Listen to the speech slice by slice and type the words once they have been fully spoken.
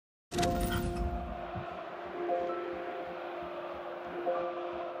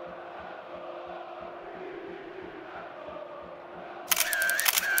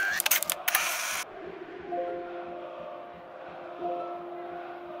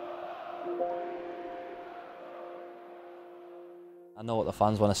I know what the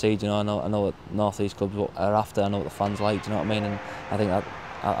fans want to see, do you know, I know what North East clubs are after, I know what the fans like, do you know what I mean? And I think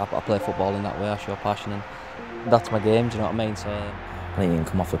I play football in that way, I show passion, and that's my game, do you know what I mean? So I think you can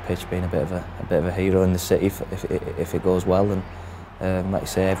come off the pitch being a bit of a hero in the city if it goes well, and like you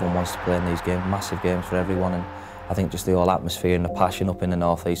say, everyone wants to play in these games, massive games for everyone, and I think just the whole atmosphere and the passion up in the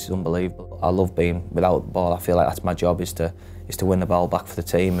North East is unbelievable. I love being without the ball. I feel like that's my job, is to win the ball back for the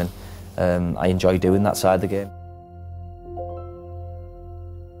team, and I enjoy doing that side of the game.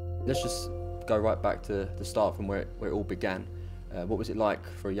 Let's just go right back to the start from where it all began. What was it like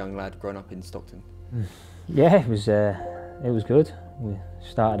for a young lad growing up in Stockton? Yeah, it was good. We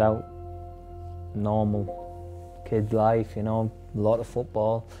started out normal kid life, you know, a lot of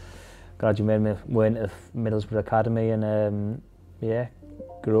football. Graduated, went to Middlesbrough Academy, and yeah,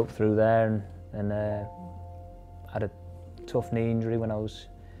 grew up through there, and had a tough knee injury when I was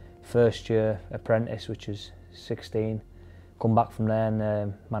first year apprentice, which was 16. Come back from there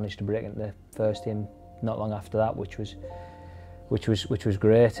and managed to break into the first team not long after that, which was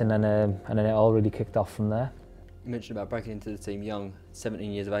great, and then it all really kicked off from there. You mentioned about breaking into the team young,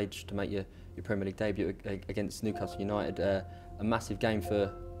 17 years of age, to make your Premier League debut against Newcastle United. A massive game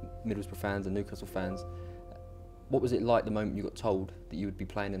for Middlesbrough fans and Newcastle fans. What was it like the moment you got told that you would be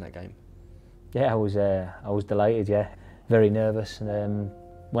playing in that game? Yeah, I was delighted. Yeah, very nervous, and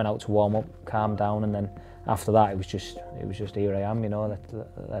went out to warm up, calmed down, and then after that it was just here I am, you know.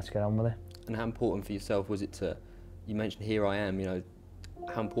 Let's get on with it. And how important for yourself was it to? You mentioned here I am, you know.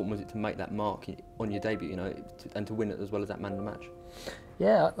 How important was it to make that mark on your debut, you know, and to win it as well as that man of the match?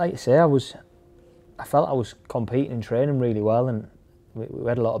 Yeah, like you say, I felt I was competing in training really well, and we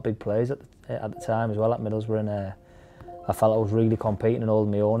had a lot of big players at the time as well at Middlesbrough, and I felt I was really competing and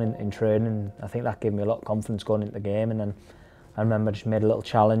holding my own in training, and I think that gave me a lot of confidence going into the game. And then I remember I just made a little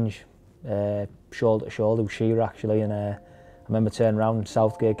challenge, shoulder to shoulder with Shearer actually, and I remember turning around and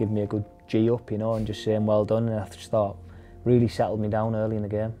Southgate giving me a good G up, you know, and just saying well done, and I just thought really settled me down early in the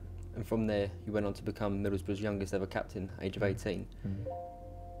game. And from there you went on to become Middlesbrough's youngest ever captain, age of 18.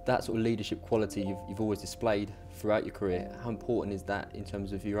 That sort of leadership quality you've always displayed throughout your career. How important is that in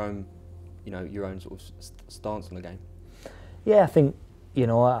terms of your own, you know, your own sort of stance on the game? Yeah, I think, you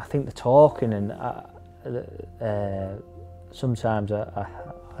know, I think the talking, and sometimes I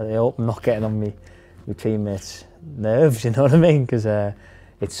hope I'm not getting on my teammates' nerves, you know what I mean? Because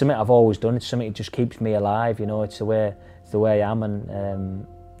it's something I've always done. It's something that just keeps me alive, you know. It's the way I am, and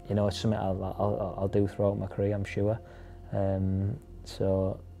you know, it's something I'll do throughout my career, I'm sure.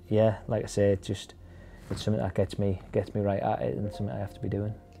 So yeah, like I say, it's something that gets me right at it, and something I have to be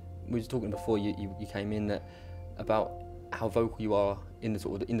doing. We were talking before you came in about how vocal you are in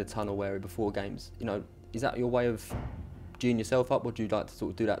the tunnel area before games. You know, is that your way of G'ing yourself up, or do you like to sort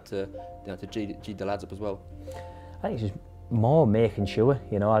of do that to, you know, to G the lads up as well? I think it's just more making sure,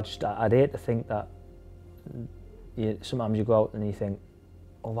 you know. I'd hate to think that sometimes you go out and you think,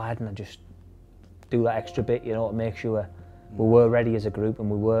 oh, why didn't I just do that extra bit, you know, to make sure we were ready as a group,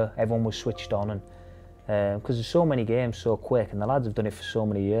 and everyone was switched on, and because there's so many games so quick, and the lads have done it for so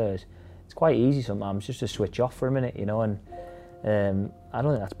many years, it's quite easy sometimes just to switch off for a minute, you know. And I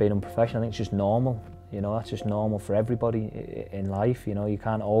don't think that's being unprofessional. I think it's just normal, you know. That's just normal for everybody in life, you know. You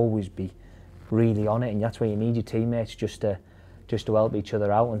can't always be really on it, and that's where you need your teammates just to help each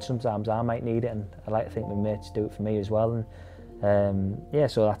other out. And sometimes I might need it, and I like to think my mates do it for me as well. And yeah,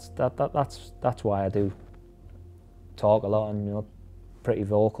 so that's why I do talk a lot, and, you know, pretty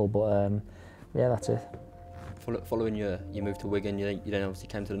vocal. But yeah, that's it. Following your move to Wigan, you then obviously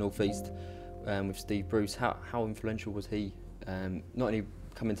came to the North East with Steve Bruce. How influential was he? Not only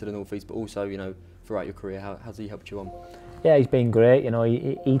coming to the North East, but also, you know, throughout your career. How's he helped you on? Yeah, he's been great. You know,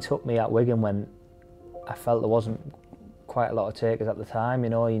 he took me at Wigan when I felt there wasn't quite a lot of takers at the time. You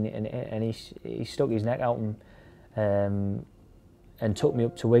know, and he stuck his neck out and took me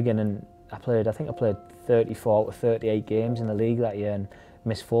up to Wigan, and I think I played 34 to 38 games in the league that year and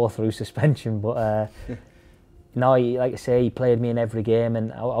missed 4 through suspension. But no, like I say, he played me in every game,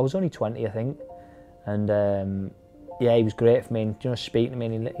 and I was only 20, I think. And yeah, he was great for me, and, you know, speaking to me,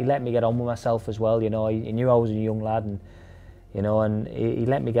 and he let me get on with myself as well. You know, he knew I was a young lad, and, you know, and he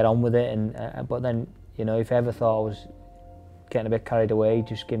let me get on with it. And but then, you know, if I ever thought I was getting a bit carried away,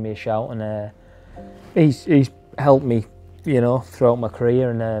 just give me a shout. And he's helped me, you know, throughout my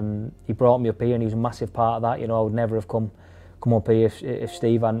career, and he brought me up here, and he was a massive part of that. You know, I would never have come up here if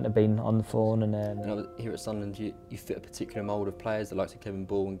Steve hadn't have been on the phone. And you know, here at Sunderland, you fit a particular mould of players, the likes of Kevin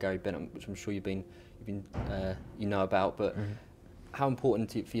Ball and Gary Bennett, which I'm sure you know about. But how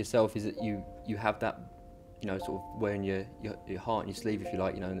important for yourself is it you have that, you know, sort of wearing your heart on your sleeve, if you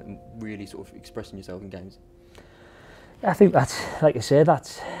like, you know, and really sort of expressing yourself in games? I think that's, like I say,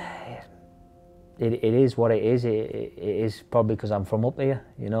 that's it is what it is. It is probably because I'm from up here.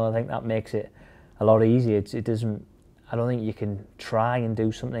 You know, I think that makes it a lot easier. It doesn't. I don't think you can try and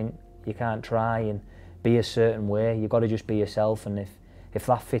do something. You can't try and be a certain way. You've got to just be yourself. And if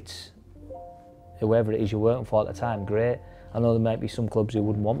that fits whoever it is you're working for at the time, great. I know there might be some clubs who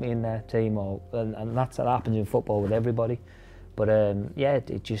wouldn't want me in their team, and that happens in football with everybody. But yeah,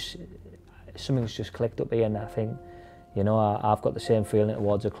 it just, something's just clicked up here, and I think, you know, I've got the same feeling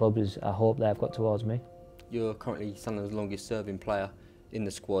towards the club as I hope they've got towards me. You're currently Sunderland's longest serving player in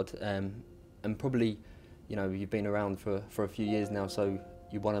the squad, and probably, you know, you've been around for a few years now, so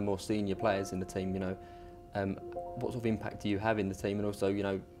you're one of the more senior players in the team. You know, what sort of impact do you have in the team, and also, you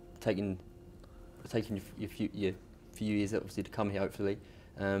know, taking your few years obviously to come here, hopefully,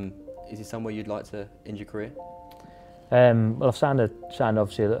 is it somewhere you'd like to end your career? Well, I've signed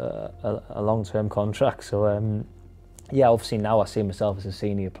obviously a long-term contract, so yeah, obviously now I see myself as a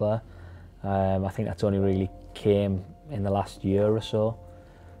senior player. I think that's only really came in the last year or so,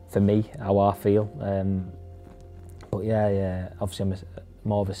 for me, how I feel. But yeah, obviously I'm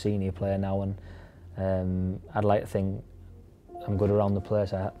more of a senior player now, and I'd like to think I'm good around the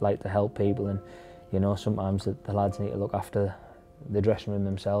place. I like to help people, and you know, sometimes the lads need to look after the dressing room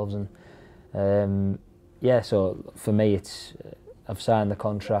themselves, and yeah, so for me it's, I've signed the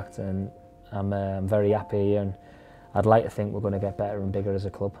contract, and I'm very happy here, and I'd like to think we're going to get better and bigger as a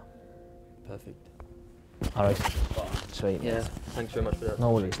club. Perfect. All right. Sweet. Yeah, thanks very much for that.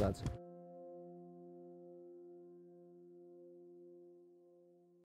 No worries, lads.